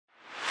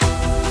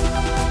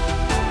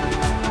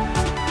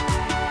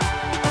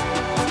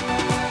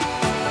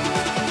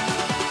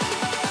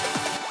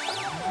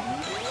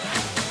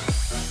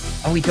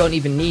Oh, we don't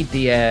even need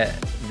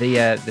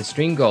the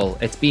stream goal.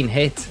 It's been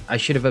hit. I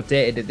should have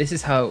updated it. This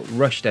is how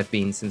rushed I've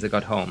been since I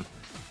got home.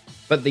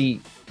 But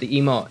the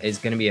emote is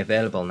going to be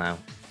available now.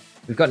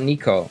 We've got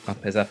Nico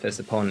up as our first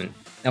opponent.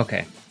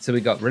 Okay, so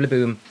we got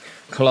Rillaboom,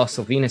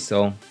 Colossal,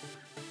 Venusaur,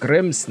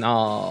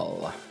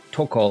 Grimmsnarl,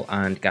 Torkoal,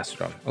 and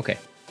Gastrodon. Okay.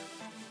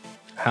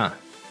 Huh.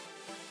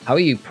 How are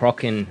you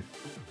proccing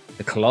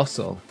the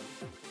Colossal?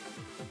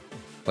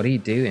 What are you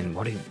doing?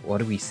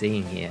 What are we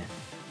seeing here?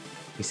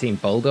 We seeing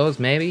Bulldoze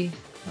maybe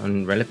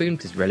on Rillaboom?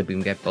 Does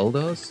Rillaboom get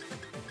Bulldoze?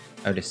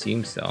 I would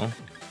assume so.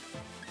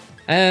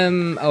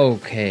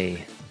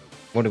 Okay.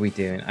 What are we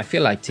doing? I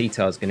feel like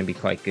T-Tar is going to be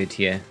quite good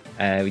here.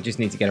 We just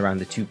need to get around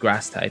the 2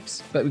 grass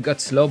types. But we've got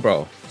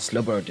Slowbro.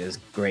 Slowbro does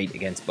great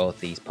against both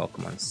these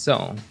Pokemon.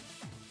 So,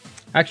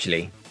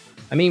 actually,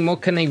 I mean,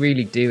 what can they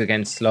really do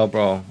against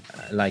Slowbro?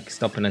 Like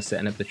stopping us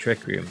setting up the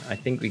Trick Room. I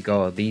think we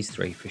go these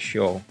 3 for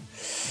sure.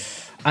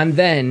 And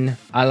then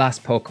our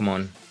last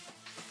Pokemon.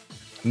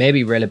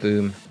 Maybe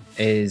Rillaboom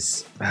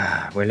is...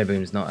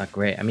 Rillaboom's not that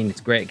great. I mean,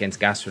 it's great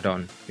against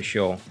Gastrodon for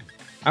sure.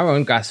 Our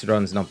own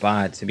Gastrodon's not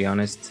bad, to be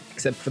honest.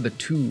 Except for the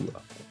 2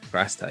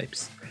 grass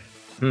types.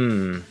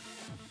 Rotom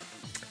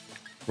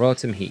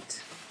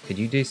Heat. Could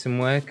you do some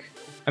work?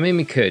 I mean,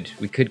 we could.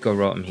 We could go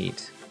Rotom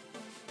Heat.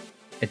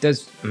 It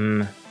does...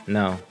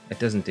 no, it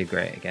doesn't do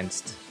great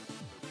against...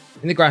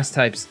 In the grass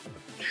types,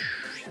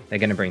 they're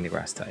going to bring the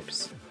grass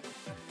types.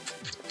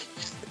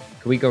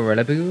 Could we go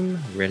Rillaboom?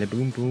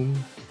 Rillaboom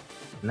boom?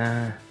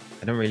 Nah,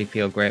 I don't really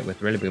feel great with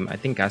Rillaboom. I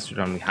think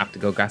Gastrodon, we have to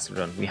go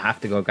Gastrodon. We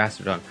have to go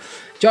Gastrodon.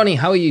 Johnny,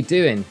 how are you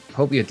doing?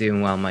 Hope you're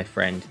doing well, my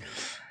friend.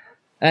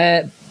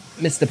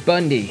 Mr.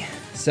 Bundy,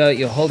 so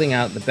you're holding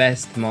out the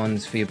best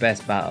mons for your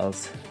best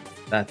battles.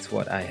 That's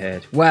what I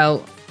heard.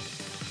 Well,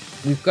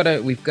 we've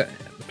got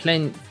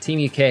playing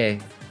Team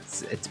UK.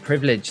 It's a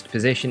privileged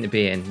position to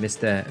be in,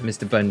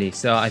 Mr. Bundy.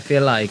 So I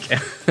feel like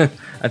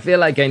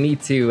I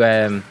need to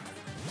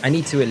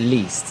at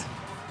least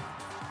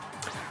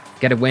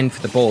get a win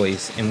for the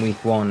boys in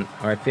week 1,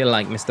 or I feel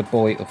like Mr.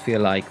 Boy will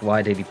feel like,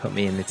 why did he put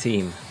me in the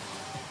team?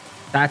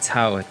 That's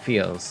how it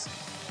feels.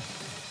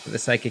 Put the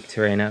Psychic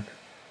Terrain up,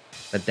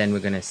 but then we're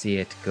going to see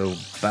it go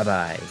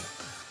bye-bye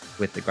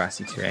with the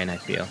Grassy Terrain, I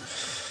feel.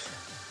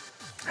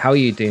 How are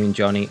you doing,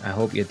 Johnny? I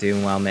hope you're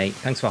doing well, mate.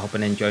 Thanks for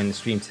hopping in, joining the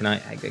stream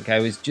tonight. I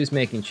was just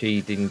making sure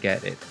you didn't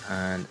get it,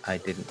 and I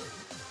didn't.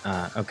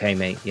 Okay,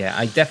 mate. Yeah,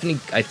 I think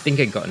I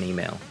got an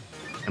email.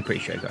 I'm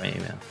pretty sure I got an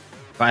email.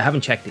 But I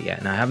haven't checked it yet,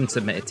 and I haven't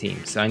submitted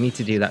teams, so I need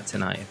to do that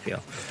tonight, I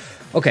feel.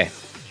 Okay.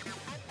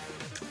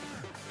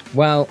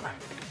 Well,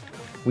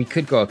 we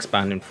could go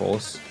Expanding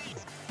Force.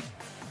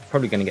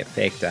 Probably going to get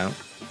faked out.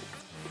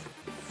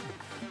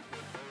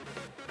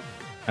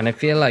 And I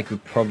feel like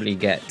we'd probably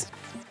get...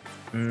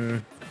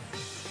 I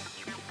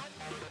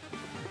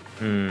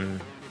feel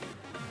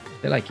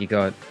like you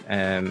got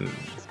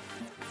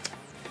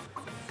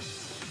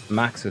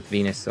Max with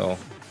Venusaur.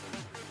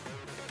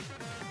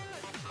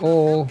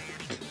 Or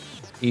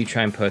you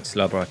try and put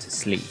Slowbro to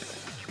sleep.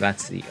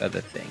 That's the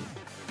other thing.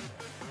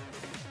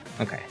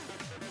 Okay.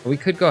 We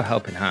could go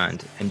Helping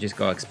Hand and just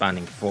go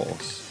Expanding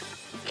Force.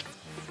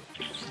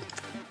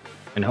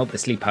 And hope the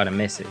Sleep Powder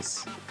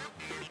misses.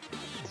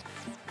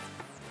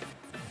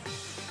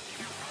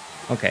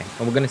 Okay,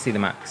 well, we're going to see the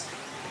max.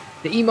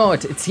 The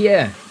emote, it's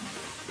here!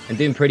 I'm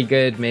doing pretty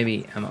good.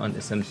 Maybe I'm onto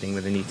something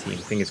with a new team.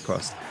 Fingers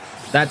crossed.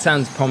 That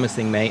sounds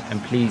promising, mate. I'm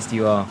pleased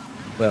you are.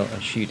 Well, oh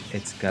shoot,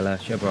 it's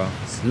GALARIAN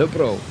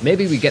SLOWBRO.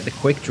 Maybe we get the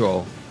quick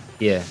draw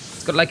here.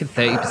 It's got like a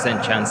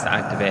 30% chance to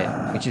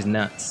activate, which is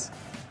nuts.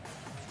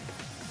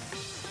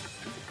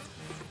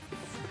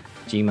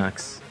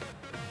 G-Max.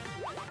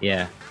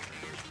 Yeah.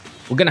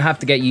 We're going to have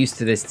to get used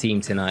to this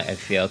team tonight, I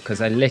feel, because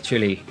I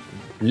literally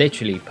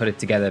put it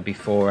together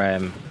before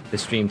the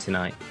stream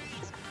tonight.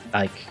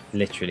 Like,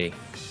 literally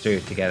threw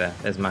it together.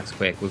 There's Max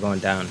Quick. We're going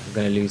down. We're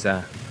going to lose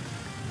a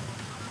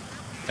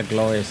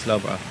glorious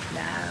Slowbro.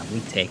 Nah, we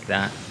take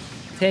that.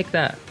 Take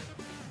that.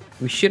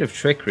 We should have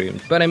Trick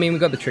Roomed. But, I mean, we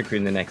got the Trick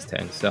Room the next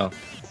turn, so...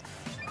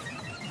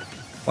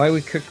 Why are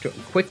we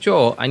Quick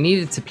Draw? I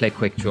needed to play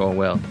Quick Draw,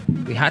 Will.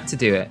 We had to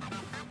do it.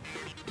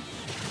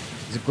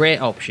 It's a great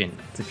option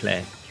to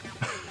play.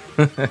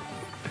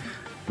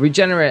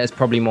 Regenerate is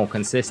probably more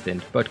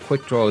consistent, but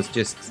Quick Draw is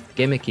just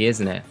gimmicky,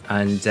 isn't it?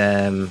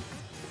 And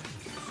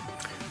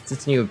it's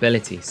its new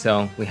ability,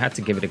 so we had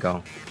to give it a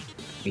go.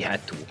 We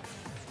had to.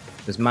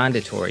 It was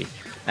mandatory.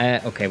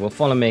 Okay, well,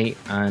 follow me,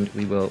 and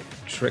we will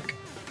Trick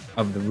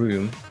of the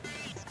Room.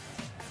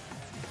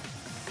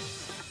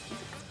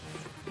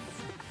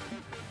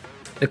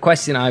 The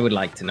question I would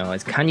like to know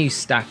is, can you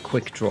stack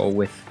Quick Draw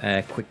with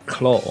Quick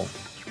Claw?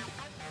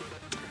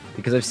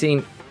 Because I've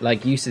seen,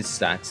 like, usage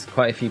stats,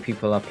 quite a few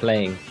people are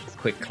playing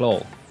Quick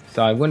Claw.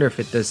 So I wonder if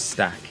it does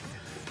stack,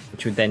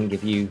 which would then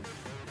give you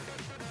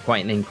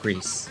quite an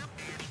increase.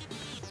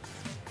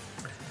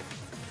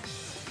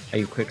 Are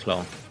you Quick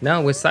Claw?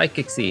 No, we're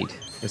Psychic Seed.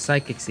 We're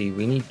Psychic Seed.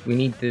 We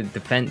need the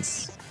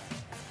defense.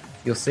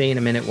 You'll see in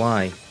a minute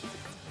why.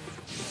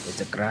 It's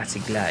a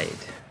Grassy Glide.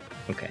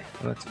 Okay,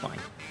 well, that's fine.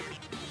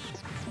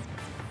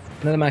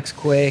 Another max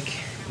quake.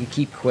 You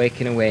keep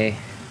quaking away.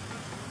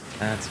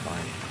 That's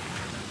fine.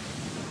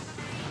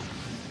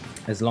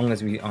 As long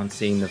as we aren't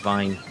seeing the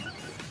vine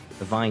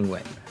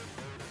whip.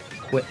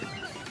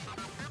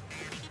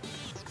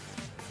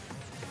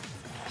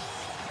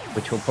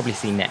 Which we'll probably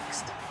see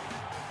next.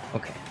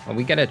 Okay, well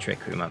we get our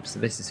trick room up, so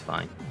this is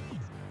fine.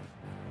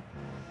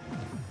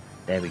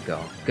 There we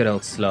go. Good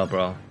old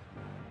Slowbro.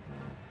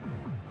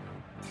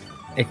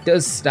 It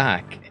does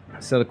stack.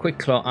 So the quick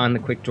claw and the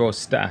quick draw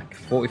stack.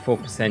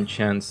 44%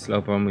 chance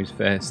Slowbro moves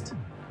first.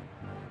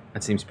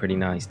 That seems pretty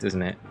nice,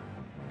 doesn't it?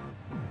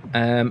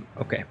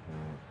 Okay.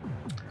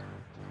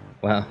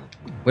 Well,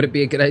 would it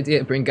be a good idea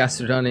to bring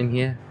Gastrodon in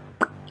here?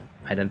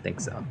 I don't think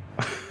so.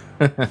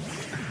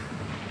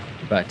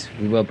 But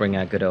we will bring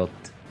our good old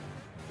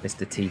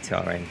Mr.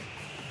 T-Tar in.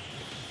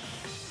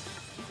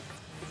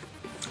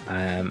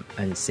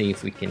 And see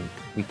if we can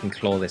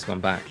claw this one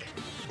back.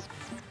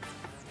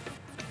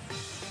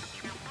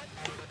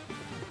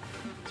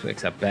 This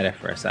works out better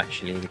for us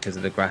actually because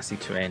of the grassy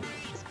terrain.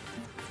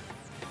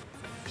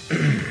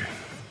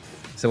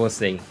 So we'll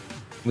see.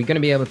 We're going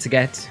to be able to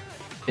get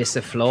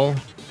Blissafloor.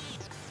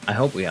 I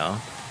hope we are. I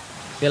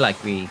feel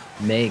like we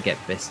may get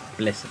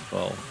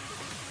Blissafloor.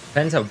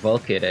 Depends how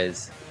bulky it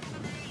is.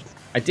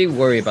 I do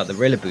worry about the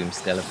Rillaboom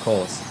still, of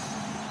course.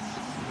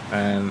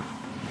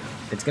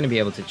 It's going to be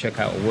able to chuck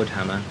out a Wood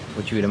Hammer,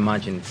 which you would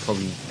imagine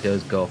probably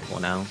does go for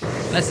now.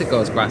 Unless it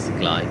goes Grassy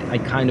Glide. I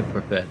kind of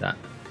prefer that.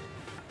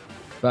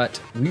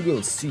 But we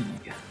will see.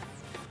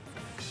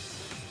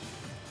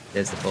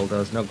 There's the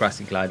Bulldoze. No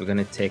Grassy Glide. We're going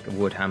to take a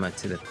Wood Hammer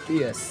to the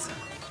Fierce.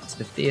 To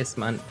the Fierce,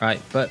 man.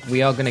 Right, but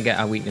we are going to get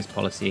our Weakness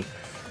Policy.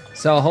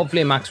 So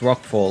hopefully Max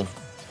Rockfall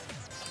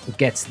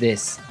gets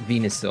this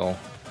Venusaur.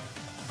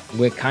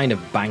 We're kind of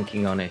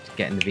banking on it,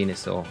 getting the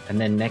Venusaur. And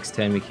then next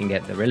turn we can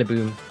get the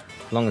Rillaboom.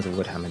 As long as a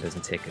Wood Hammer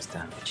doesn't take us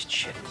down, which it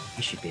shouldn't.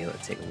 We should be able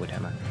to take a Wood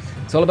Hammer.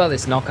 It's all about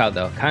this knockout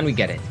though. Can we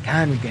get it?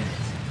 Can we get it?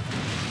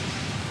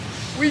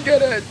 We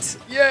get it!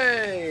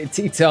 Yay!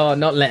 T-Tar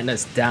not letting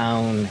us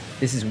down.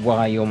 This is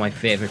why you're my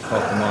favourite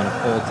Pokemon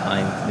of all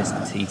time,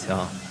 Mr.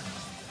 T-Tar.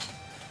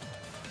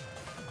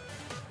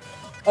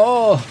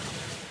 Oh!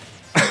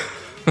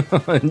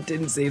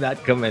 Didn't see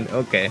that coming.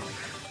 Okay.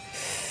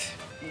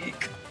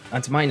 Eek.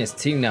 That's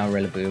 -2 now,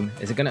 Rillaboom.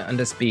 Is it going to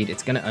underspeed?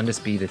 It's going to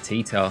underspeed the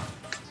T-Tar.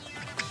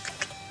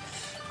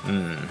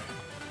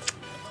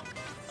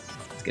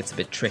 This gets a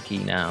bit tricky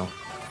now.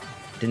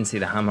 Didn't see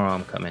the Hammer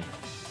Arm coming.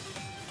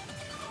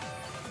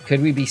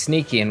 Could we be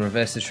sneaky and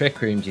reverse the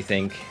Trick Room, do you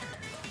think?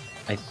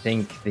 I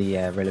think the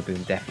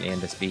Rillaboom definitely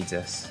underspeeds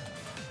us.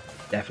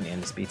 Definitely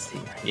underspeeds T.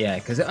 Yeah,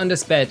 because it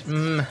undersped.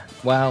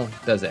 Well,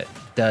 does it?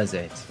 Does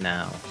it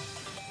now?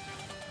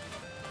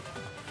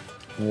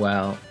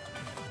 Well,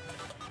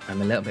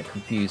 I'm a little bit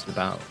confused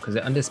about because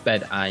it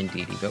undersped R and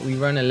DD, but we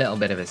run a little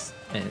bit of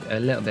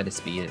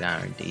speed at R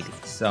and DD,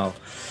 so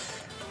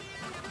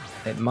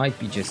it might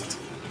be just.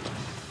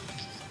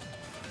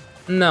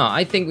 No,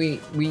 I think we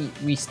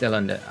still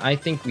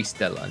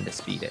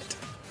underspeed it.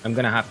 I'm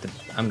gonna have to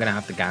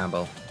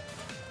gamble.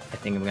 I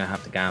think I'm gonna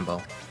have to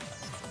gamble.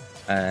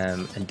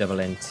 And double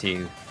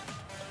into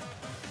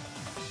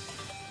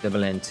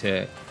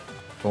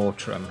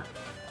Gortrum.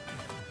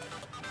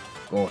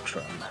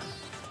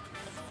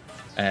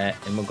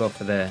 And we'll go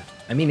for the.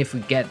 I mean, if we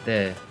get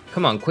the.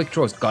 Come on, Quick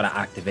Draw's gotta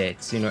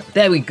activate sooner.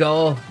 There we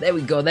go. There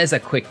we go. There's a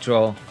Quick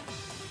Draw.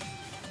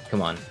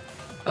 Come on.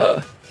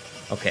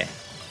 Okay.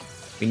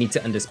 We need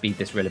to underspeed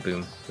this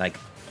Rillaboom. Like,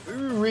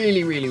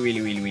 really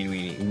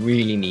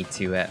need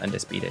to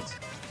underspeed it.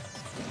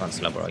 Come on,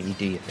 Slowbro, you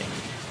do your thing.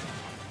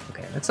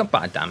 Okay, that's not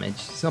bad damage.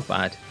 It's not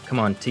bad. Come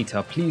on,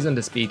 T-Tar, please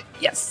underspeed.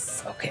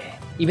 Yes! Okay.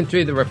 Even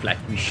through the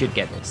Reflect, we should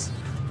get this.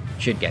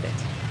 Should get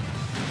it.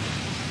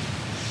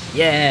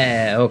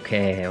 Yeah,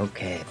 okay.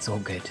 It's all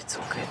good. It's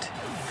all good.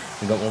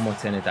 We got one more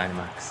turn of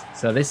Dynamax.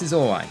 So this is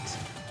alright.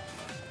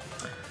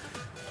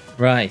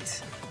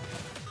 Right.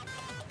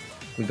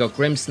 We got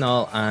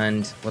Grimmsnarl,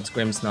 and what's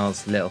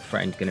Grimmsnarl's little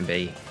friend gonna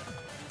be?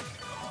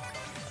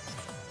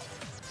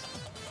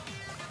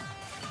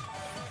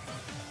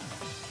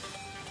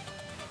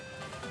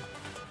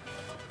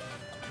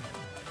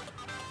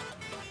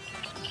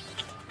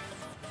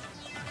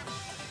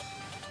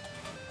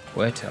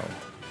 Squirtle.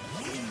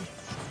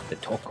 The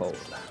Torkoal.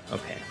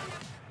 Okay.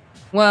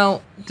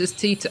 Well, does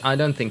T-Tar... I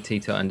don't think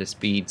T-Tar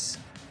underspeeds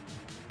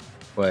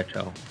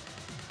Squirtle.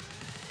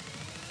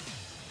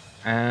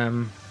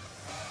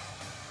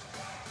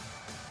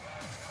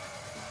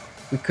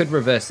 We could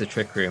reverse the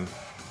Trick Room.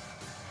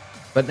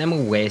 But then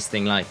we're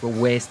wasting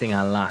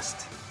our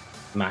last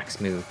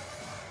max move.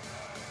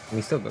 And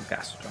we still got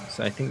Gastrodon,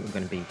 so I think we're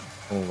going to be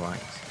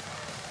alright.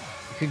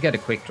 We could get a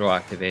Quick Draw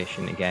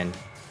activation again.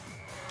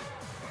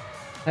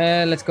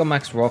 Let's go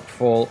Max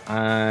Rockfall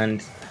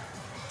and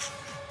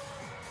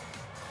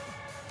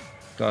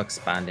go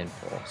Expanding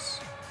Force.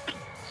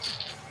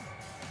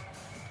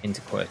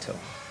 Into Squirtle.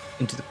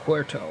 Into the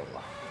Squirtle.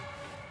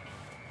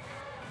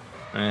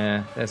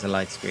 There's a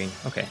light screen.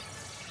 Okay.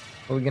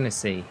 What are we going to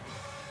see?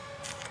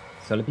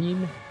 Solar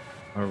Beam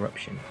or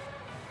Eruption?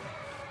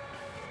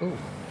 Oh,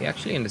 he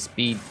actually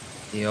underspeed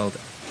the old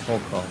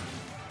Torkoal.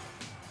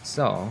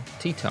 So,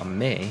 T-Tom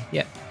may,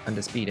 yep,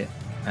 underspeed it.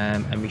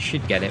 And we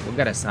should get it. We'll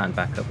get a sand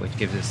back up, which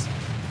gives us...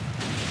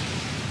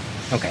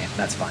 Okay,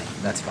 that's fine.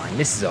 That's fine.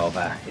 This is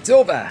over. It's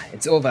over.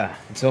 It's over.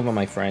 It's over,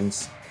 my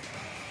friends.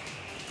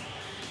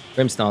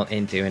 Brimstone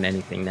ain't doing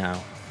anything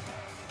now.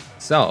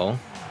 So,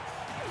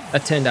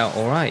 that turned out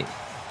alright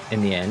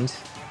in the end.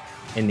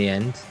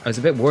 I was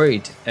a bit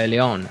worried early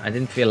on. I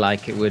didn't feel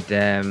like it would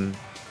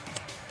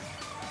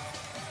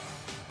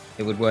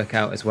work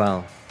out as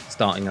well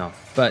starting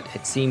off. But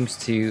it seems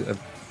to have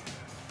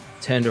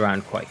turned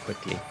around quite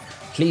quickly.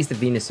 Pleased the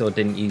Venusaur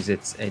didn't use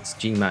its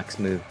G-Max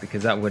move,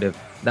 because that would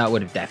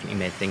have definitely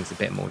made things a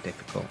bit more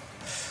difficult.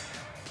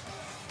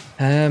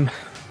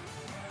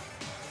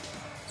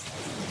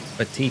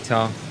 But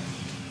T-Tar,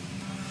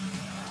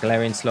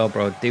 Galarian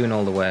Slowbro doing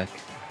all the work,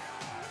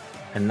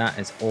 and that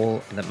is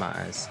all that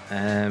matters.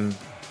 Now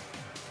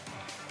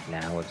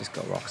we'll just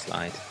go Rock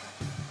Slide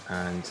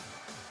and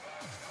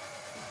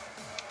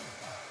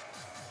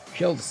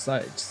Shoulder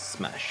Side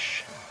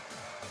Smash.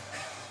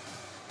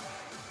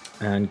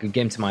 And good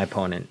game to my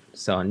opponent.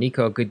 So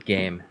Nico, good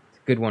game.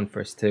 Good one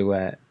for us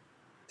to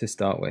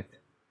start with.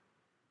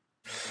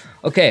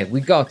 Okay,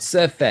 we got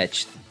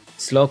Surfetch'd,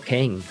 Slow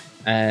King,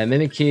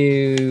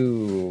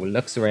 Mimikyu,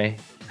 Luxray,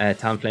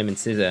 Talonflame, and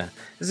Scizor.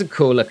 This is a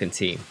cool looking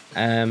team.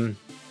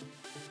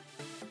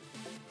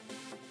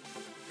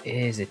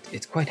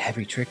 It's quite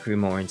heavy Trick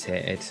Room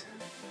orientated.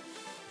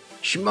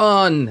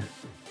 Shimon,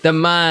 the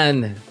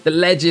man, the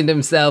legend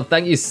himself.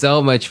 Thank you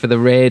so much for the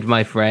raid,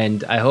 my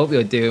friend. I hope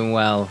you're doing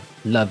well.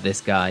 Love this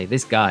guy.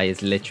 This guy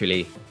is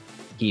literally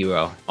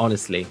hero,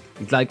 honestly.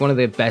 He's like one of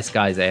the best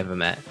guys I ever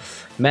met.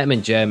 Met him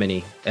in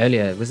Germany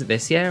earlier. Was it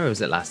this year or was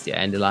it last year?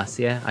 End of last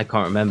year? I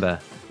can't remember.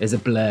 It's a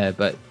blur,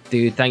 but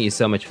dude, thank you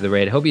so much for the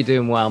raid. I hope you're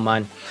doing well,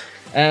 man.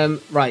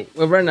 Right,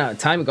 we're running out of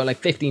time. We've got like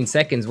 15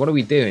 seconds. What are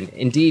we doing?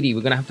 Indeedy, we're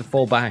going to have to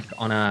fall back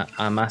on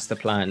our master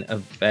plan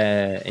of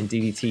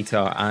Indeedee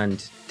T-Tar.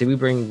 And did we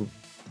bring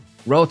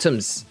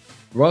Rotom's?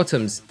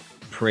 Rotom's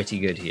pretty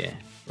good here.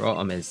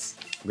 Rotom is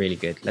really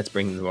good. Let's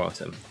bring the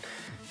Rotom.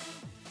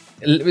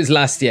 It was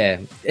last year.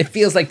 It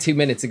feels like 2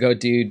 minutes ago,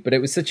 dude, but it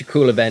was such a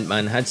cool event,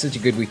 man. Had such a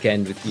good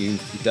weekend with you,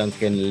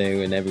 Duncan,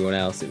 Lou, and everyone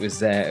else. It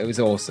was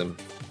awesome.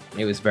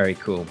 It was very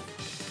cool.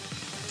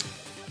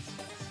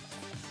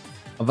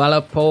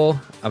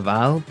 Avalpol?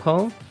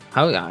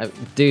 How,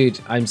 dude,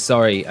 I'm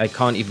sorry. I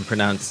can't even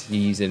pronounce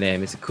your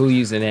username. It's a cool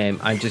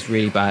username. I'm just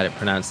really bad at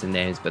pronouncing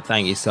names, but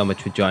thank you so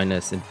much for joining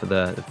us and for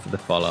the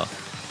follow.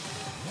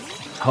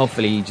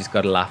 Hopefully you just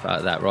got a laugh out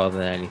of that rather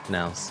than anything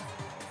else.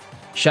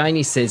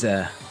 Shiny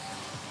Scizor.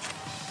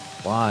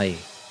 Why?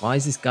 Why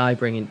is this guy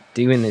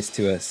doing this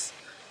to us?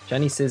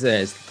 Shiny Scizor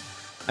is...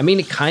 I mean,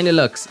 it kind of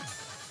looks...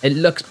 It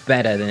looks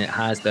better than it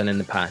has done in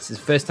the past. It's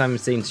the first time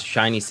I've seen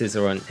Shiny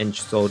Scizor in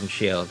Sword and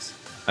Shields.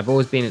 I've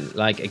always been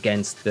like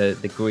against the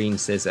green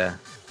Scizor,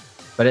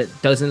 but it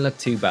doesn't look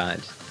too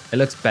bad. It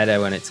looks better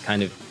when it's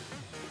kind of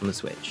on the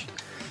Switch.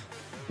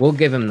 We'll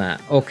give him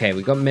that. Okay,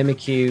 we got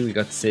Mimikyu, we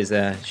got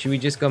Scizor. Should we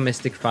just go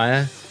Mystic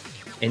Fire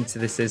into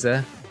the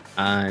Scizor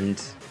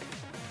and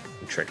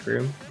Trick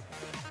Room?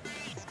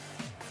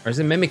 Or is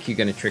a Mimikyu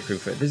going to Trick Room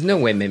for it? There's no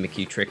way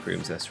Mimikyu Trick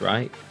Rooms us,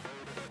 right?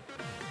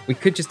 We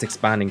could just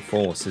Expanding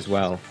Force as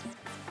well.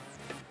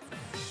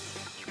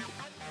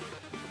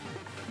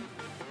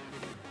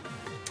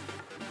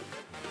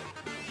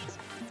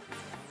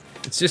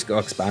 Let's just go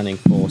Expanding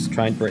Force.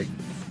 Try and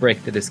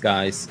break the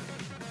disguise.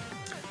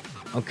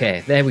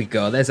 Okay, there we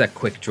go. There's that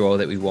quick draw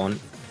that we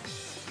want.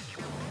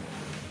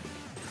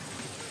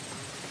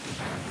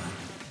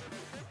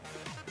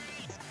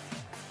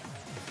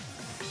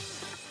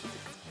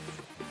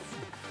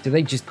 Do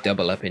they just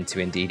double up into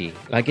Indeedee?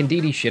 Like,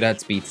 Indeedee should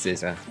outspeed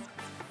Scizor.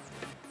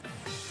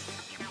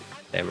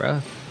 They're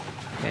rough.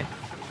 Okay.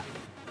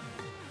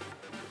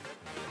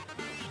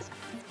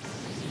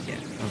 Yeah,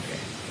 okay.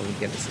 Well, we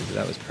get the Scizor.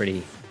 That was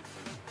pretty...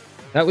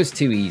 That was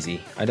too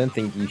easy. I don't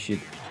think you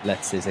should let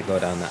Scizor go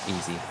down that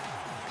easy.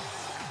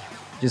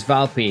 Just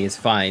Valpy is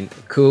fine.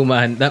 Cool,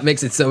 man. That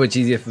makes it so much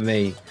easier for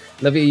me.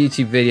 Love your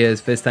YouTube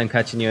videos. First time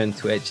catching you on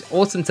Twitch.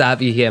 Awesome to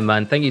have you here,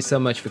 man. Thank you so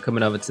much for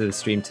coming over to the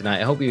stream tonight.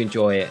 I hope you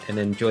enjoy it and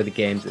enjoy the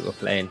games that we're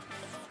playing.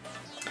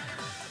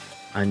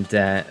 And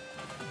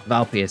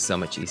Valpy is so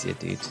much easier,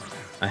 dude.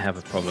 I have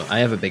a problem. I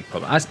have a big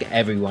problem. Ask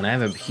everyone. I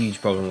have a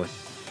huge problem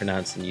with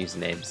pronouncing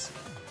usernames.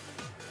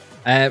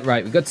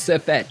 Right, we've got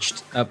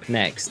Surfetch'd up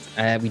next.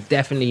 We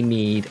definitely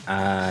need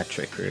a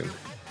Trick Room,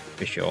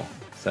 for sure.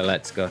 So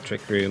let's go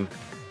Trick Room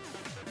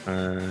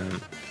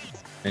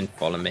and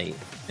follow me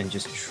and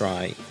just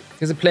try.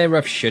 Because the Play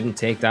Rough shouldn't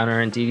take down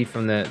our Indeedee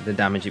from the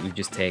damage that we've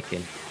just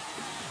taken.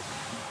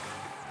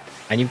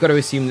 And you've got to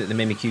assume that the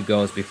Mimikyu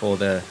goes before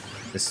the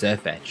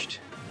Surfetch'd.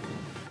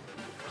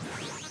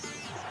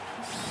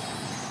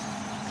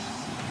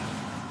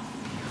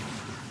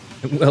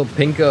 Well,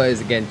 Pinko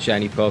is against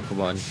shiny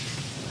Pokemon.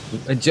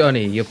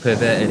 Johnny, you're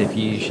perverted if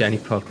you use shiny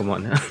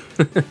Pokemon.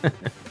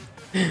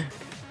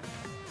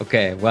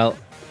 Okay, well,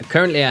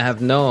 currently I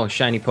have no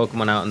shiny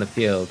Pokemon out in the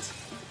field.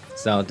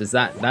 So does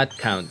that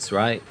counts,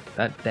 right?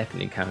 That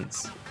definitely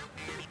counts.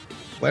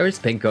 Where is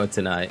Pinko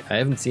tonight? I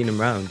haven't seen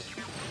him round.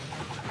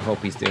 I hope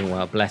he's doing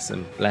well. Bless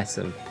him. Bless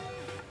him.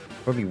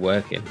 Probably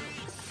working.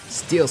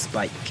 Steel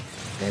Spike.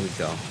 There we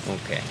go.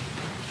 Okay.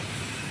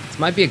 This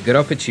might be a good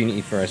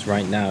opportunity for us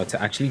right now to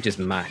actually just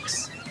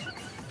max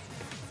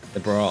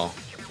the Brawl.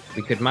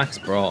 We could max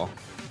Brawl.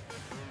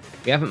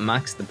 We haven't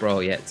maxed the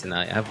Brawl yet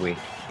tonight, have we?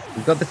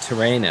 We've got the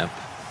terrain up.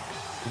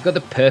 We've got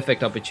the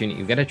perfect opportunity.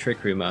 We've got a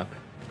Trick Room up.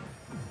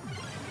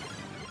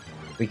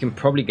 We can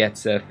probably get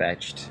Surf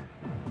Etched.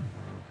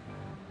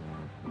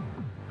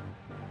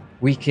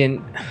 We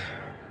can...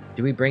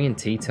 Do we bring in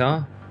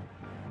T-Tar?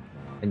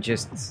 And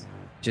just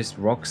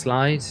Rock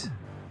Slide?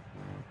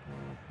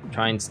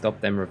 Try and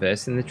stop them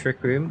reversing the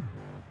Trick Room?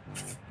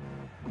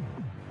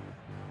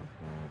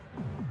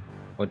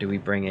 Or do we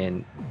bring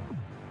in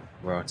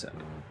Rotom?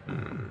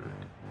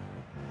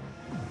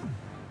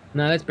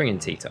 No, let's bring in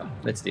T-Tar.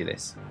 Let's do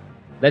this.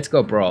 Let's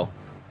go Brawl.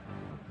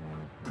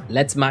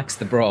 Let's max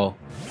the Brawl.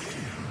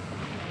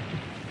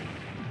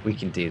 We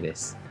can do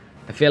this.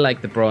 I feel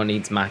like the Brawl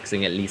needs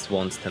maxing at least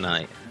once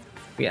tonight.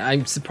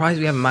 I'm surprised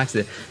we haven't maxed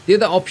it. The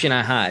other option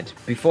I had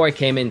before I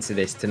came into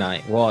this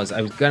tonight was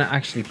I was going to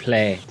actually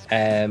play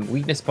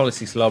Weakness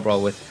Policy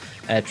Slowbro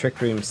with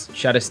Trick Room's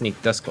Shadow Sneak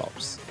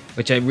Dusclops,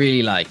 which I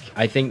really like.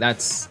 I think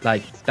that's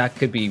like, that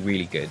could be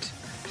really good.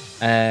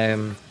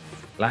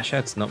 Lash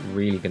Out's not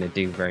really going to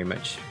do very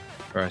much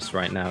for us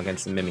right now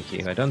against the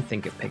Mimikyu. I don't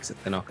think it picks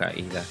up the knockout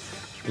either.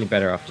 Really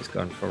better off just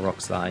going for Rock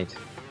Slide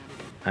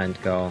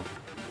and go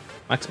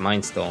Max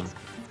Mindstorm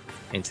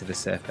into the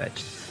Surf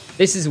Edge.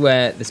 This is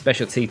where the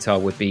special T-Tar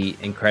would be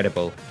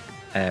incredible,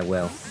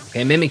 Will.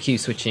 Okay, Mimikyu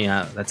switching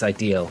out, that's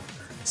ideal.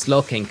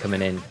 Slowking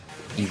coming in,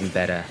 even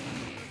better.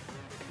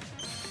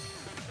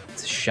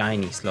 It's a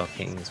shiny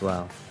Slowking as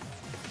well.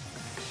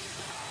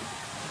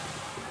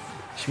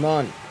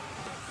 Shimon.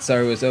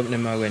 Sorry, I was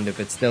opening my window,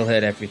 but still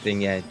heard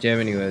everything. Yeah,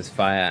 Germany was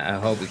fire. I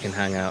hope we can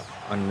hang out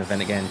on an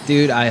event again.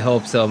 Dude, I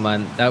hope so,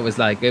 man. That was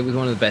like, it was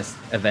one of the best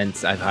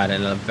events I've had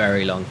in a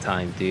very long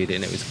time, dude.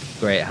 And it was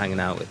great hanging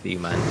out with you,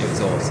 man. It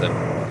was awesome.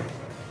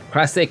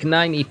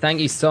 Krasik90, thank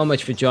you so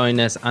much for joining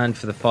us and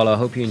for the follow. I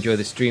hope you enjoy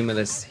the stream with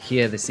us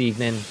here this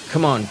evening.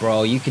 Come on,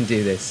 bro, you can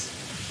do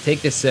this.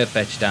 Take this Surf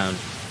Edge down.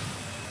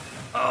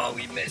 Oh,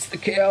 we missed the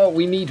kill.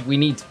 We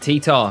need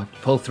T-Tar.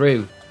 Pull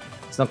through.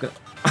 It's not gonna...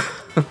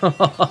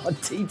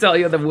 T-Tar,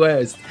 you're the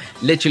worst.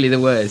 Literally the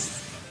worst.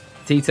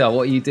 T-Tar,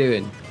 what are you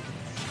doing?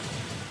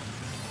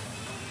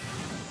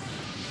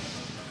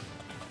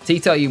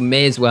 T-Tar, you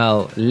may as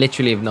well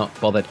literally have not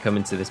bothered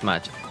coming to this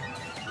match.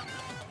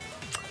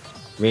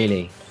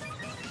 Really.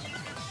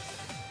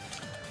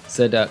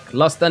 Sirduck.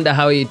 Lost Thunder,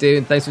 how are you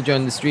doing? Thanks for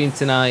joining the stream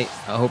tonight.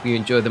 I hope you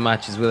enjoy the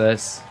matches with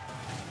us.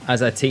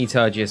 As our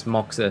T-Tar just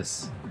mocks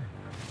us.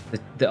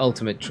 The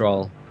ultimate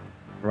troll.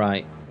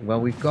 Right.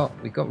 Well, we've got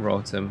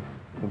Rotom.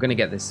 We're going to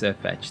get this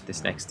Surf Edge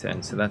this next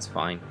turn, so that's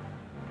fine.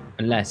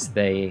 Unless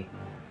they...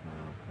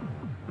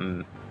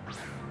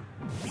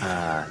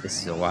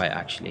 this is alright,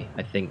 actually.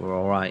 I think we're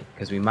alright,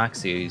 because we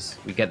max use,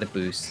 we get the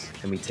boost,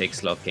 and we take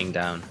Slowking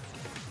down.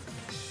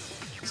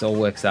 This all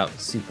works out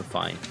super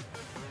fine.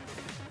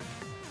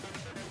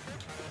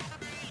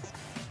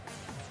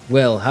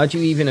 Will, how do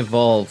you even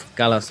evolve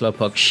Galar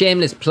Slowpoke?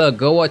 Shameless plug,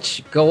 go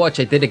watch.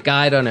 I did a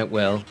guide on it,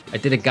 Will. I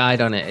did a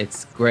guide on it,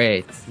 it's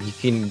great. You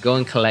can go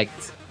and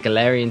collect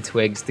Galarian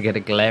twigs to get a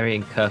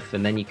Galarian Cuff,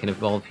 and then you can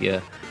evolve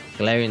your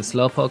Galarian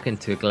Slowpoke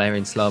into a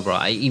Galarian Slowbro.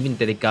 I even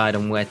did a guide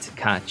on where to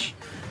catch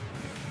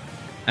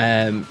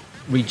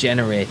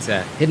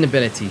Regenerator, hidden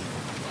ability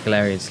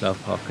Galarian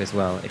Slowpoke as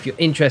well, if you're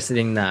interested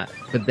in that.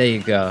 But there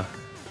you go.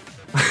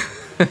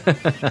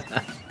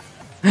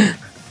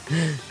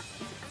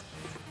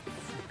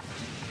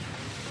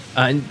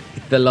 And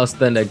the Lost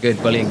Thunder,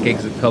 good bullying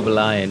kicks with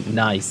Cobalion.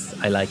 Nice,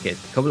 I like it.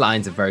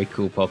 Cobalion's a very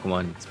cool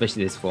Pokemon,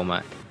 especially this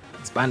format.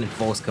 Expanded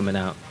Force coming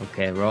out.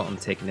 Okay, I'm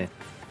taking a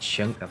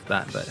chunk of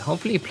that, but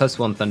hopefully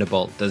 +1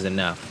 Thunderbolt does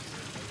enough.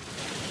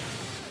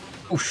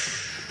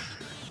 Oosh,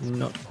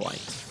 not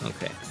quite.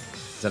 Okay,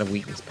 is that a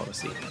weakness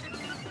policy?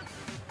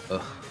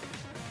 Ugh.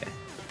 Okay,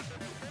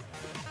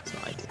 that's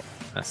not ideal.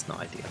 That's not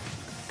ideal.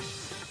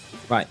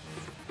 Right.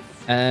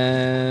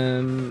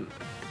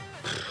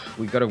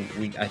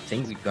 I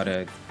think we've got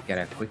to get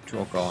a quick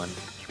draw going.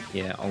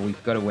 Yeah, or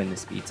we've got to win the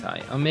speed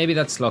tie. Or maybe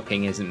that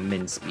Slowking isn't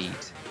min speed.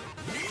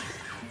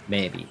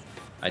 Maybe.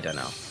 I don't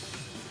know.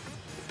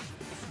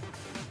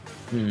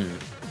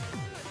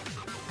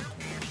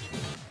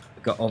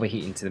 Got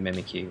overheating to the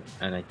Mimikyu,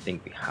 and I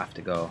think we have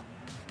to go.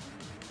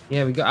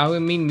 Yeah, we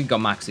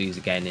got max use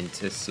again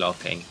into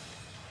Slowking,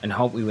 and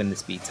hope we win the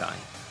speed tie.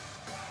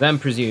 Then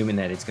presuming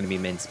that it's going to be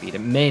min speed.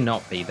 It may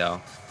not be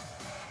though.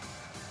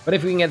 But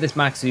if we can get this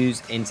max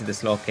use into the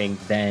Slowking,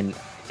 then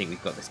I think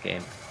we've got this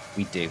game.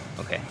 We do.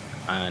 Okay.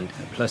 And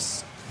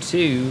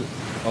 +2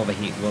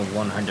 overheat will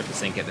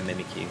 100% get the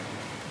Mimikyu.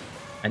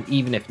 And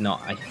even if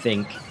not, I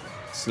think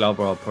Slowbro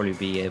will probably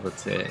be able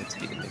to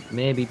beat the Mimikyu.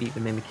 Maybe beat the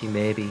Mimikyu,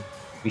 maybe.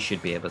 We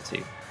should be able to.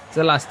 It's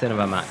the last turn of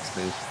our max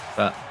move,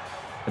 but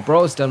The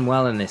bro's done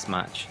well in this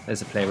match.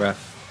 There's a play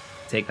rough.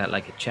 Take that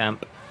like a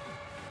champ.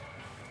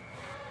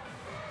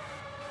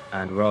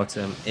 And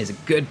Rotom is a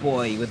good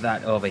boy with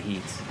that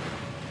overheat.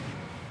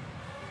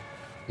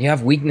 You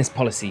have weakness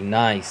policy.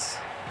 Nice.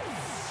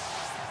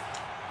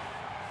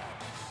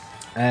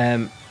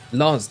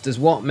 Loz, does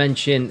what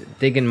mention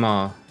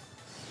Diggenmar?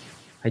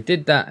 I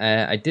did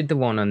that. I did the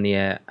one on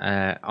the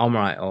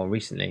Armorite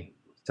recently.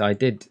 So I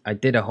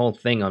did a whole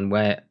thing on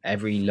where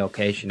every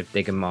location of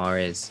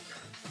Diggenmar is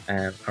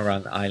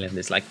around the island.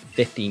 There's like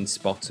 15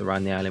 spots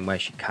around the island where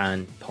she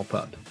can pop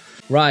up.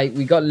 Right,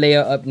 we got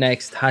Leo up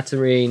next.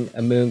 Hatterene,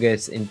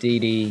 Amoonguss,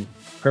 Indeedee,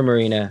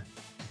 Primarina,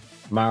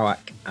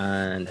 Marowak,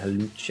 and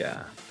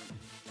Hawlucha.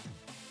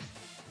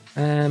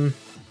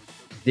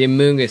 The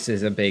Amoonguss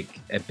is a big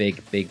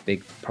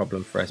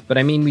problem for us. But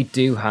I mean, we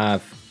do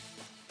have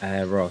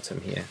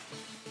Rotom here.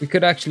 We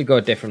could actually go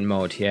a different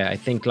mode here. I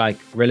think like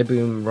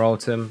Rillaboom,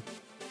 Rotom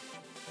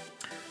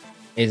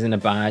isn't a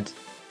bad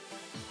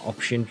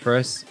option for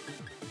us.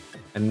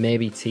 And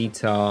maybe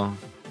T-Tar,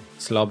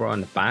 Slowbro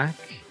on the back.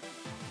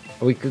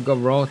 Or we could go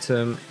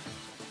Rotom.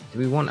 Do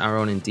we want our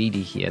own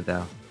Indeedee here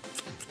though?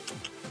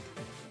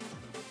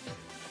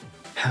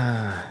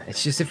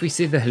 It's just if we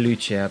see the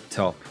Hawlucha up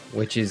top,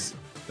 which is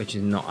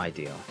not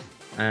ideal.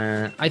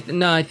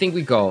 I think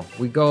we go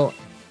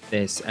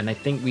this, and I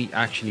think we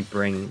actually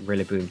bring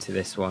Rillaboom to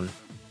this one.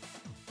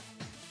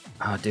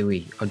 Oh, do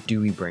we? Or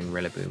do we bring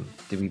Rillaboom?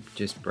 Do we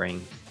just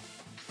bring?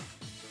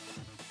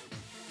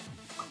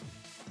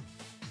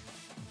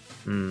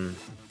 I'm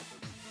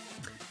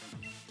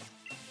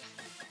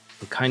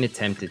kind of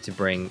tempted to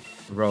bring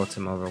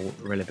Rotom over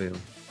Rillaboom.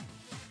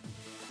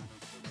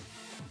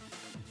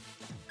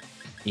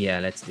 Yeah,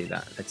 let's do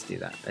that. Let's do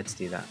that. Let's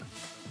do that.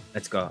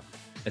 Let's go.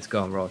 Let's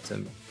go on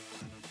Rotom.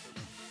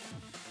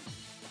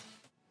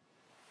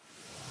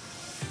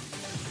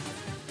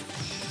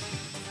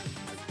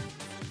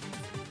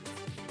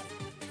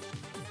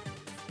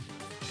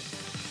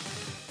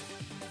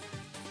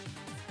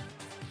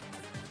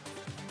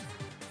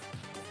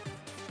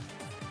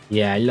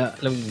 Yeah, I love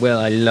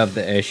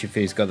that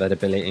Urshifu's got that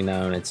ability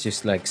now, and it's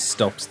just like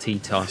stops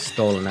T-Tar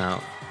stalling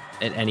out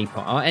at any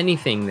point, or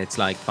anything that's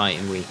like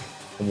fighting weak,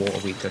 or water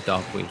weak, or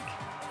dark weak.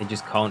 It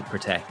just can't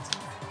protect.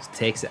 Just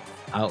takes it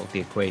out of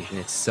the equation.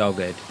 It's so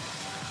good.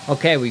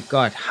 Okay, we've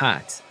got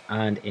Hat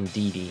and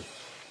Indeedee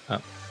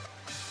up.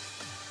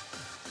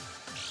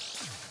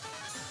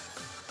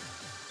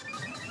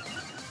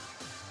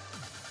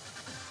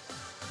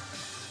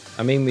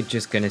 I mean, we're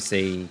just gonna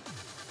see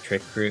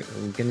Trick Room.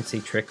 We're gonna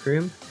see Trick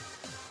Room.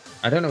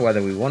 I don't know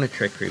whether we want a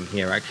Trick Room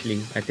here, actually.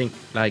 I think,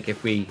 like,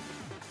 if we...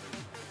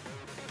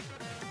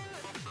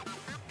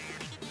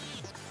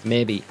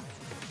 Maybe.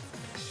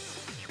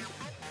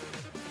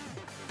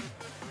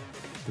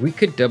 We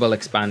could double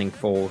Expanding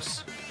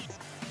Force.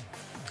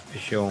 For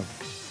sure.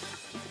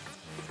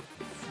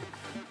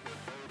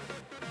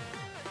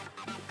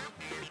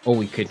 Or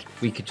we could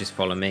just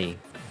follow me.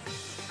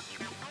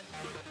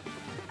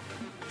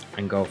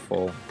 And go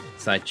for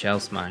Side Shell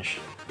Smash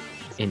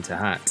into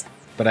Hat.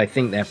 But I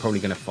think they're probably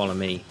going to follow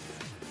me.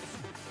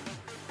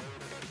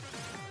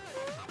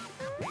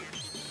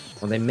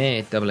 Or they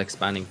may double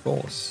Expanding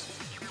Force.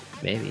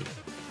 Maybe.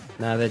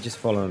 No, they're just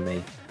following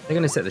me. They're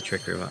going to set the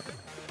Trick Room up.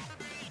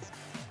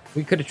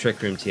 We could have Trick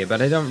Roomed here,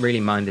 but I don't really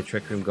mind the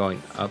Trick Room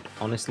going up,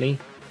 honestly.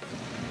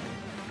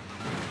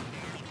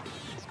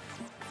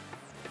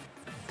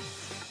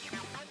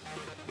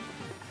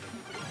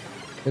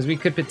 Because we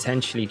could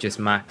potentially just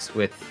max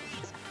with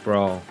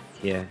Brawl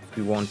here if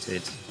we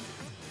wanted.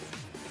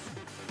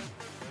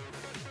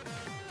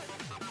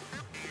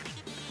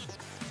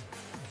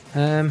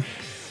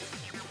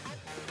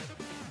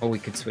 Or we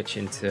could switch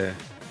into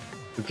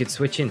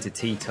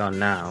T-Tar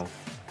now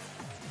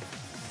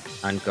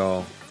and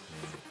go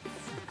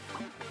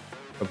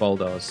for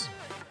Bulldoze,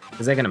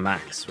 because they're gonna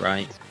max,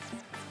 right?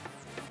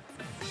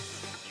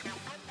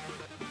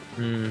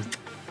 I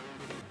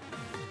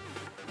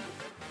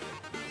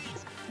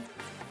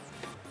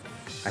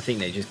think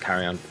they just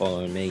carry on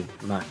following me.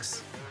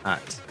 Max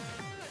Hat.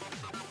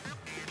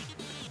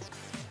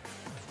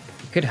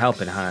 We could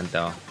help in hand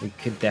though. We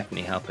could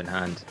definitely help in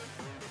hand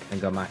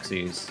and go Max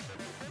Ooze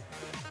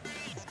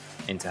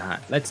into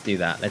Hat. Let's do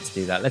that. Let's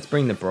do that. Let's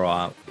bring the Bro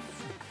out.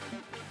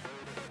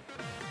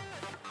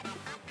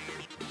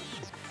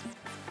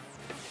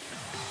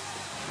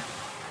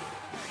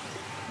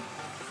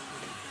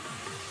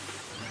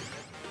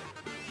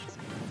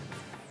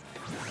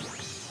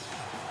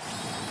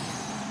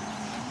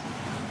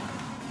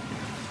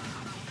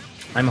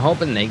 I'm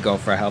hoping they go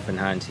for a helping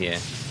hand here,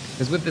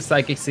 because with the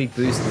Psychic Seed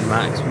boost and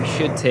max, we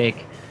should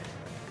take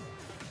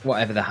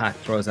whatever the Hat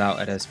throws out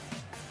at us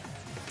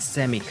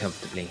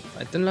semi-comfortably.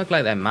 It doesn't look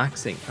like they're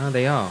maxing. Oh,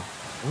 they are.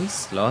 Are we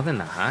slower than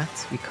the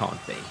Hat? We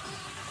can't be.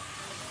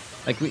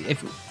 Like,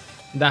 if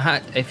the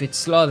Hat, if it's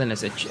slower than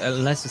us,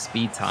 unless it's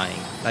speed tying,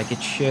 like,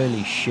 it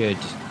surely should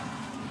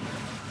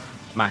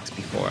max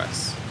before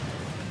us.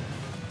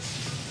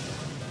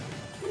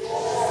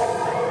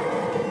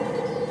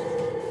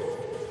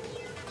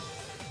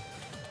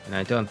 And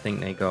I don't think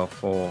they go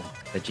for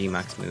the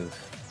G-Max move.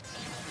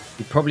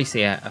 You'd probably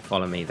see a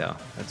follow me though.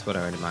 That's what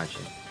I would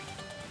imagine.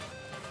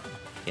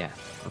 Yeah,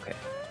 okay.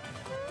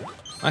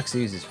 Max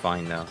Ooze is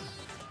fine though.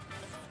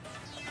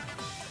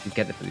 You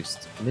get the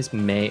boost. And this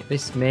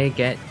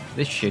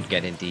should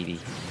get Indeedee.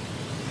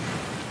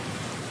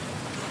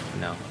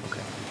 No,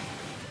 okay.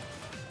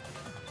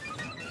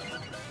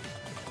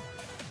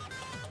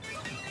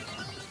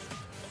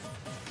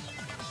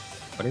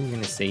 What are we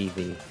gonna see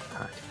the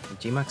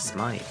G-Max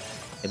Smite?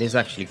 It is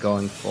actually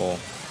going for...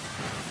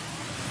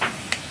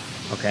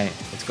 Okay,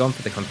 it's going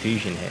for the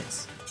confusion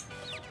hits.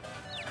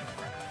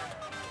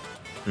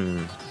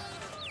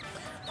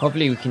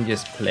 Hopefully we can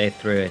just play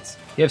through it.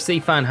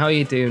 UFC fan, how are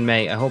you doing,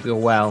 mate? I hope you're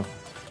well.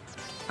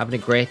 Having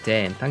a great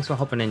day, and thanks for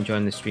hopping in and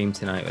joining the stream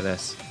tonight with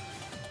us.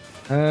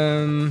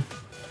 I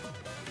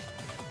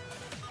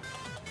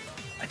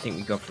think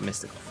we go for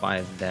Mystical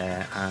Fire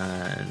there,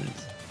 and...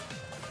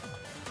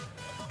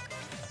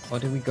 Or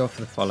do we go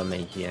for the Follow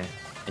Me here?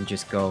 And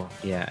just go...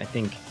 Yeah, I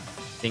think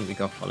we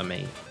go Follow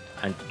Me.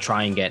 And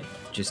try and get...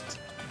 Just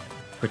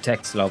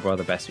protect Slowbro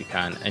the best we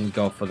can, and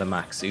go for the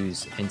Max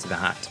Ooze into the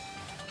hat.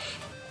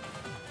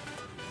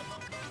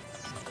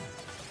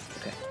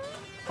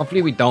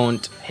 Hopefully we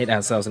don't hit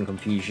ourselves in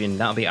confusion.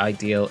 That'll be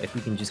ideal if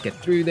we can just get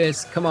through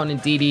this. Come on,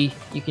 Indeedee.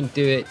 You can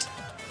do it.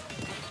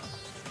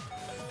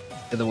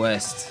 You're the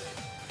worst.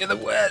 You're the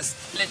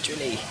worst.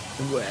 Literally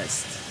the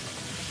worst.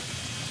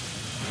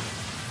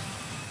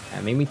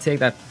 I mean, we take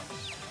that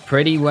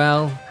pretty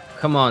well.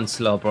 Come on,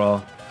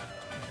 Slowbro.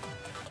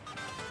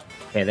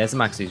 Okay, there's the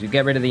Max Ooze. We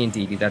get rid of the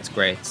Indeedee. That's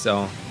great.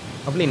 So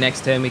hopefully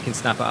next turn we can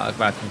snap out of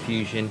that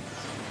confusion.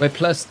 We're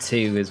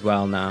 +2 as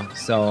well now.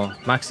 So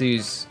Max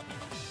Ooze...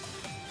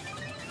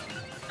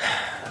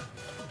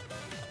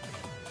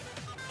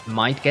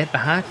 Might get the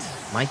hat.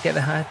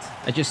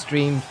 I just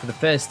streamed for the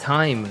first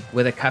time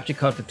with a capture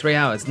card for 3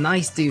 hours.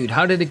 Nice, dude.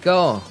 How did it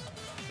go?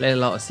 Played a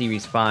lot of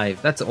Series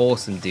 5. That's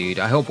awesome, dude.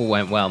 I hope it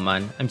went well,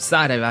 man. I'm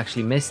sad I've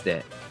actually missed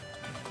it.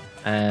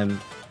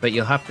 But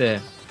you'll have to...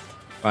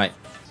 Right.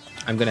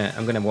 I'm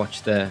gonna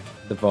watch the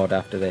VOD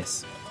after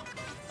this.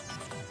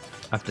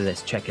 After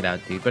this, check it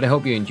out, dude. But I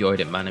hope you enjoyed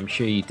it, man. I'm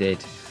sure you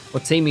did.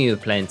 What team are you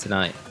playing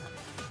tonight?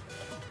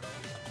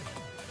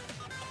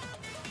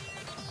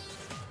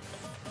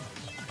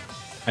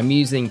 I'm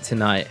using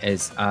tonight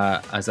as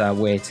our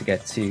way to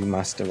get to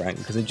master rank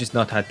because I've just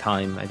not had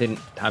time. I didn't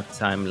have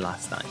time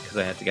last night because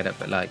I had to get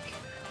up at like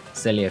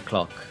silly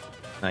o'clock,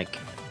 like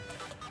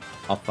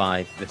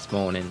 5:30 this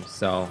morning.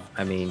 So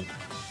I mean,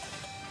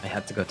 I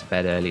had to go to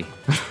bed early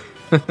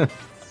because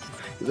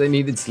I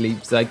needed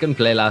sleep. So I couldn't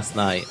play last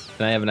night,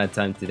 and I haven't had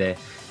time today.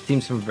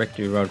 Teams from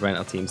Victory Road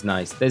Rental Teams,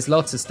 nice. There's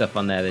lots of stuff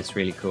on there that's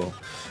really cool.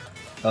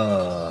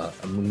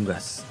 Among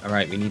Us.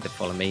 Alright, we need to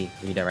follow me.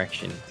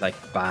 Redirection. Like,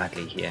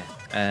 badly here.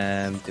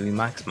 Do we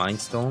max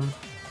Mindstorm?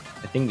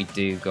 I think we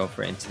do go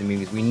for it into the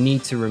Amoonguss. We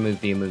need to remove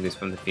the Amoonguss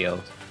from the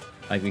field.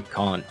 Like, we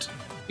can't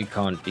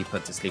be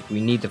put to sleep. We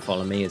need to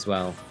follow me as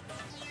well.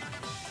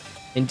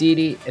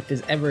 Indeedee, if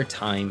there's ever a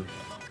time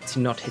to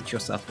not hit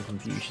yourself in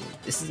confusion,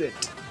 this is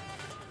it.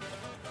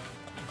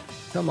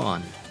 Come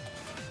on.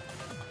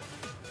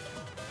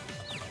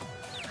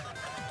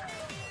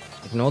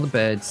 Ignore the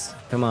birds.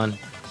 Come on.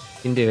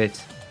 You can do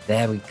it.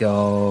 There we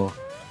go.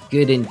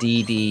 Good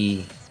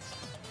Indeedee.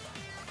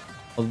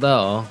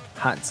 Although,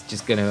 Hat's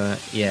just gonna,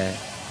 yeah,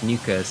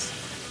 nuke us.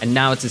 And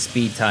now it's a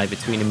speed tie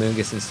between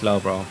Amoonguss and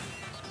Slowbro.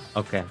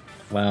 Okay,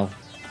 well.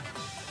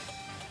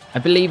 I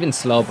believe in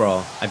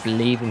Slowbro. I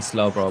believe in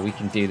Slowbro. We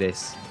can do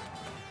this.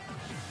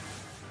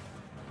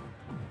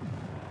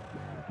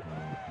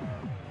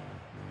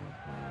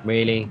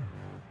 Really?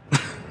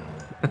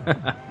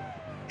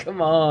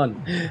 Come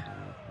on.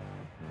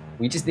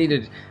 We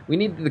needed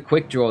the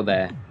quick draw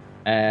there.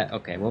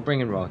 Okay, we'll bring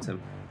in Rotom.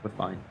 We're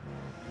fine.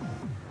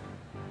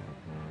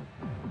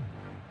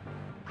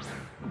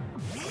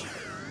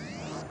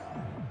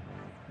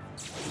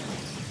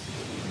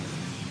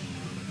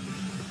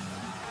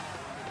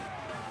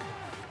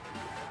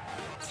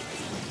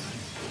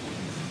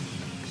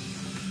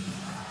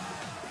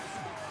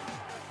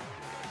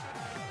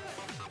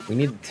 We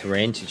need the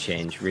terrain to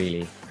change,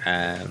 really.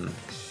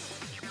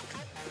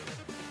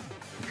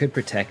 We could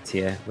protect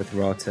here with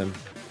Rotom.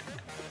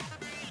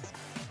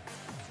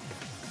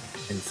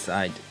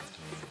 Inside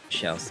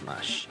Shell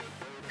Smash.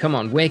 Come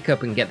on, wake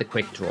up and get the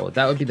quick draw.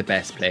 That would be the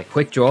best play.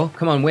 Quick draw.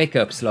 Come on, wake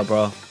up,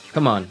 Slowbro.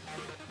 Come on.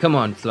 Come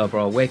on,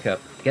 Slowbro. Wake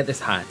up. Get this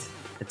hat.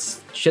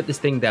 Let's shut this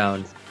thing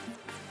down.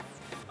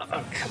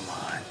 Oh, come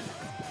on.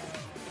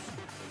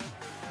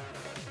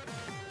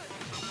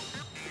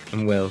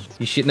 And Will,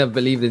 you shouldn't have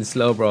believed in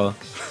Slowbro.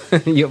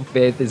 Your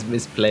faith is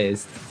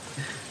misplaced.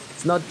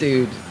 It's not,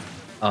 dude.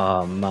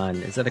 Oh, man.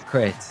 Is that a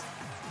crit?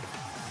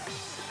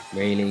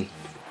 Really?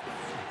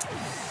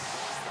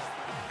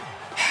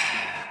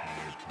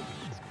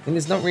 And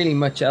there's not really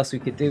much else we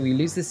could do. We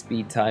lose the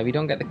speed tie. We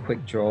don't get the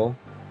quick draw.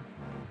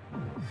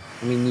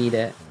 We need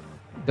it.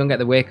 Don't get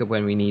the wake up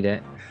when we need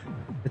it.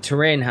 The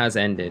terrain has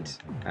ended.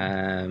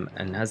 And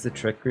has the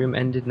trick room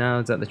ended now?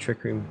 Is that the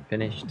trick room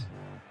finished?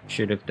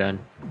 Should have done.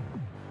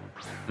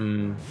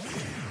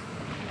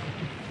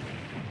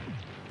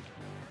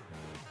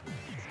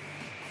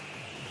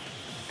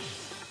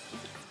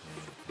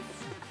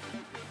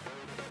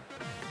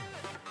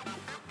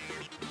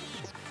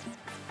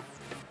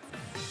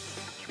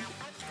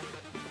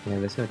 Yeah,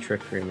 there's no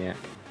trick room yet.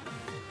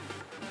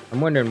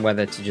 I'm wondering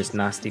whether to just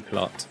nasty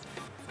plot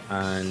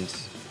and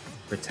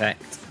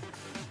protect.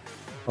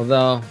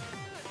 Although,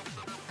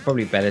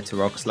 probably better to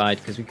rock slide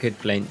because we could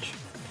flinch.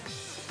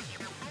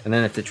 And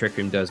then if the trick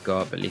room does go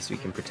up, at least we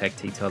can protect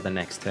Tito the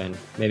next turn.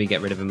 Maybe get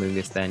rid of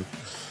Amoonguss then.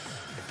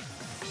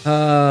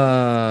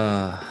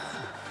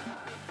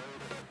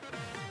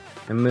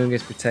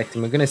 Amoonguss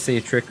protecting. We're going to see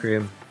a trick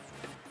room.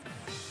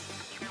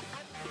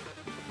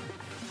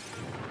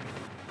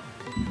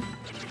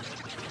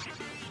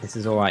 This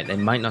is alright. They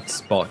might not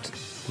spot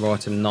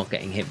Rotom not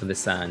getting hit with the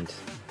sand.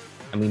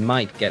 And we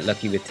might get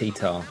lucky with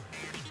Tito.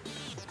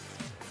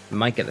 We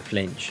might get the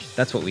flinch.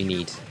 That's what we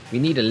need. We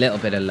need a little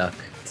bit of luck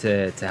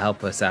to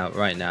help us out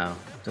right now.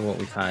 To what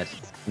we've had.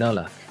 No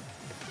luck.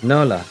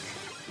 No luck.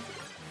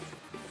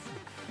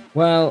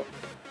 Well...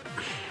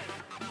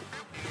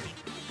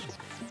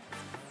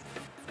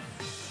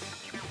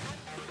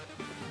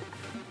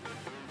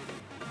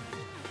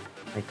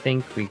 I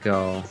think we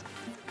go...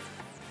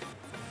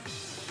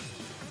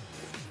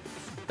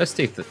 Let's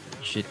do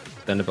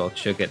Thunderbolt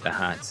should get the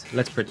hat.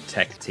 Let's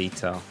protect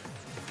Tito.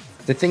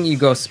 I think you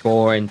go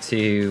Spore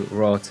into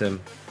Rotom.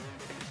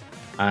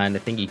 And I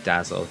think you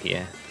Dazzle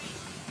here.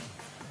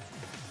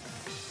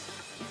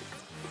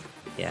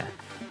 Yeah.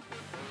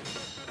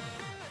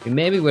 We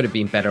maybe would have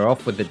been better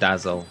off with the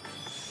Dazzle.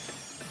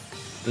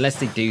 Unless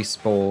they do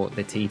Spore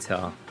the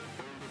Tito.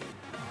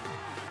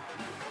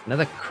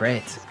 Another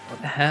crit.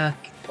 What the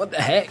heck? What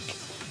the heck?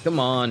 Come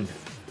on.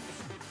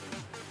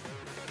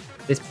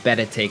 This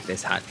better take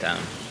this hat down.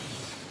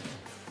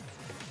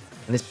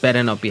 And this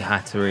better not be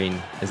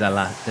Hatterene as the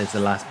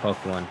last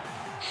Pokemon.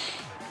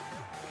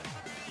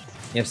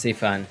 UFC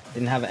fan.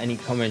 Didn't have any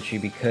commentary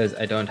because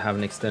I don't have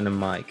an external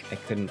mic. I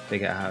couldn't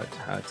figure out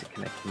how to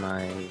connect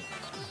my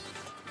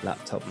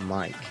laptop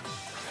mic.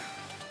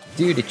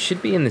 Dude, it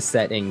should be in the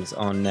settings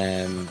on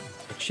an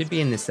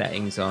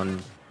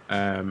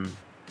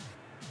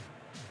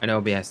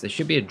OBS. There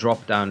should be a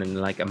drop down in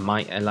like a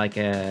mic, like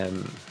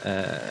an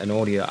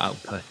audio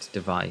output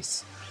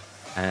device.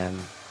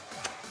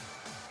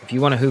 If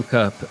you want to hook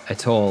up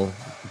at all,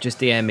 just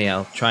DM me.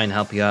 I'll try and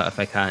help you out if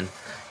I can.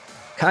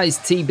 Kai's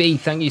TB,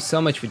 thank you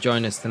so much for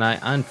joining us tonight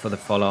and for the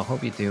follow.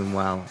 Hope you're doing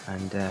well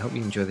and hope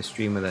you enjoy the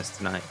stream with us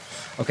tonight.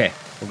 Okay,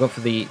 we'll go for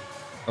the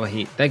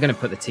overheat. They're going to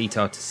put the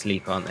Tito to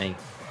sleep, aren't they?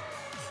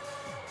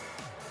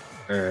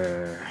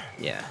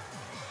 Yeah.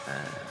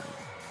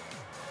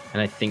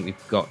 And I think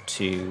we've got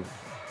to...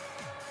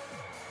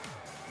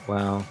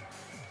 Well...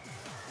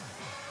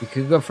 We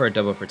could go for a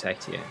double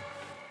protect here.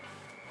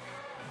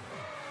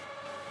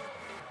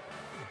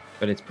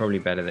 But it's probably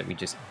better that we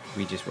just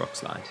rock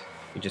slide.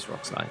 We just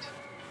rock slide.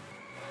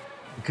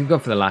 We could go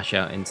for the lash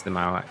out into the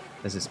Marowak.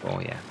 There's a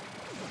Spore, yeah.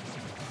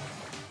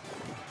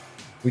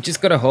 We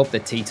just got to hope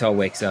that Tito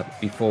wakes up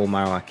before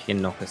Marowak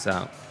can knock us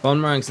out.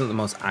 Bonemerang's not the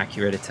most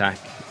accurate attack.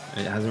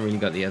 It hasn't really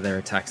got the other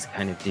attacks to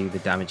kind of do the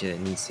damage that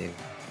it needs to.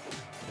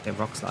 Okay,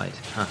 rock slide.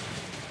 Huh.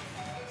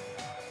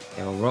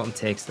 Yeah, well, Rotom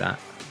takes that.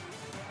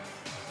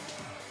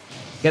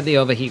 Get the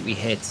overheat we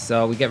hit,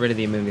 so we get rid of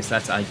the Amoonguss.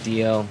 That's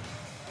ideal.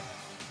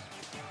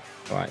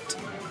 Right.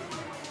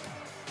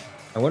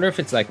 I wonder if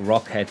it's like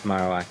Rockhead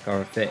Marowak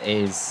or if it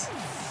is...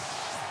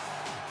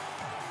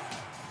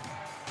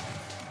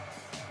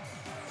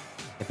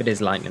 If it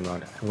is Lightning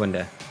Rod, I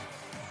wonder.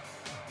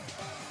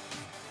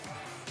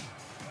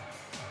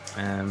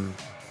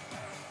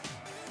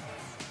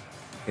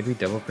 Could we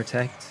double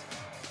protect?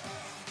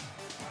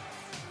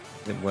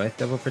 Is it worth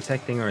double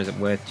protecting or is it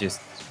worth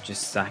just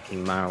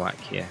sacking Marowak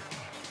here?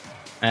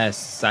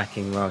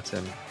 Sacking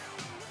Rotom.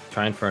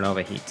 Trying for an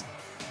overheat.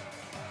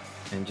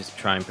 And just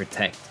try and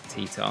protect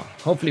Tito.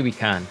 Hopefully we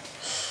can.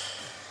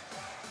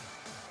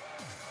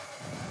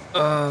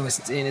 Oh, we're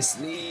staying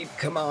asleep.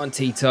 Come on,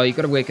 Tito. You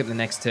got to wake up the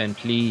next turn,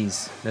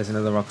 please. There's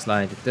another rock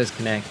slide. It does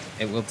connect.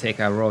 It will take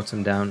our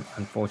Rotom down,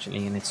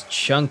 unfortunately. And it's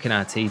chunking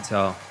our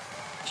Tito.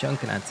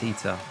 Chunking our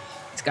Tito.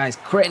 This guy's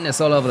critting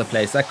us all over the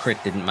place. That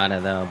crit didn't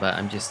matter, though. But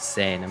I'm just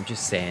saying.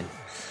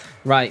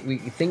 Right, we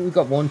think we've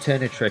got one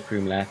turn of Trick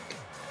Room left.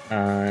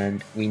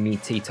 And we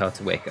need Tito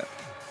to wake up.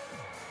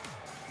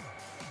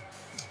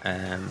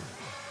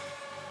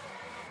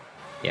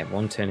 Yeah,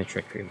 one turn of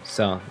Trick Room.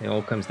 So, it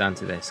all comes down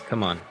to this.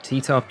 Come on.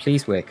 Tito,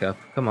 please wake up.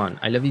 Come on.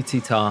 I love you,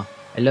 Tito.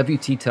 I love you,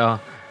 Tito.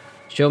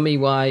 Show me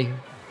why.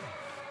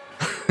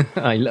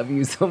 I love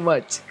you so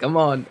much. Come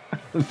on.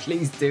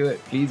 Please do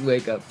it. Please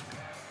wake up.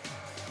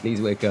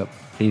 Please wake up.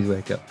 Please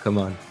wake up. Come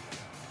on.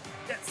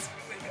 Yes,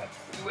 wake up.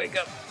 Wake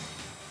up.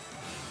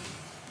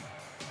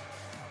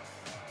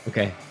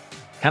 Okay.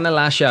 Can a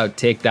Lash Out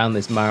take down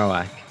this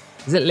Marowak?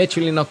 Is it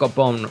literally not got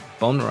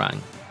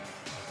Bonemerang?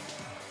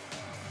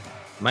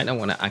 Might not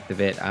want to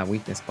activate our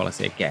weakness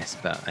policy, I guess,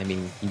 but I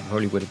mean, you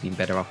probably would have been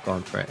better off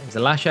going for it. Is a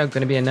Lash Out going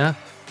to be enough?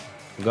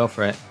 We'll go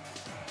for it.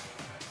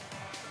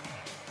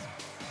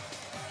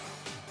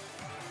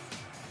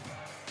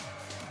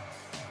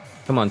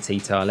 Come on,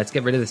 T-Tar. Let's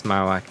get rid of this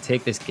Marowak.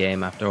 Take this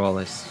game after all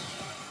this.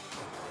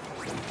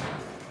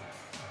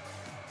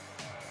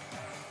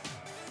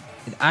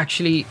 It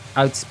actually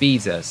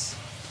outspeeds us.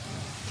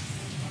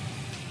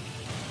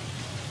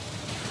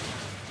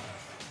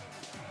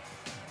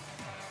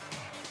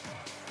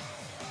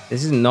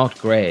 This is not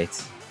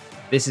great.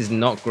 This is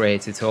not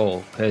great at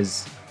all,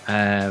 because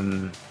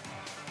it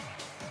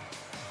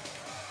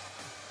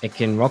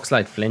can Rock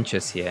Slide flinch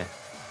us here.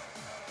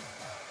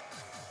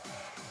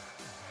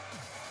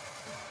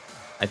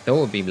 I thought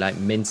it would be like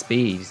min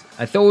speed.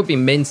 I thought it would be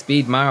min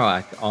speed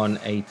Marowak on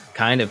a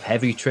kind of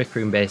heavy Trick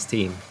Room based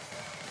team.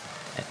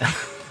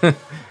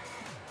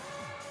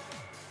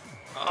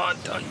 Oh,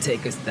 don't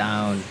take us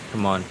down.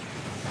 Come on.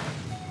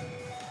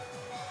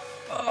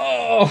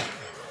 Oh!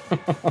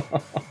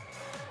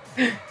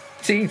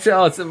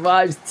 T-Tar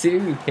survives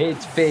 2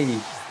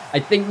 HP. I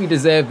think we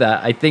deserve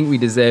that. I think we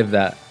deserve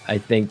that. I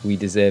think we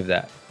deserve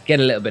that. Get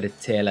a little bit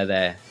of Taylor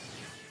there.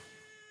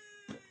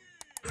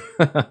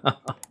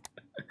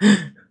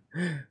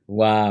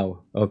 Wow.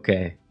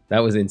 Okay. That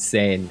was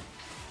insane.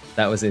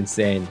 That was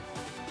insane.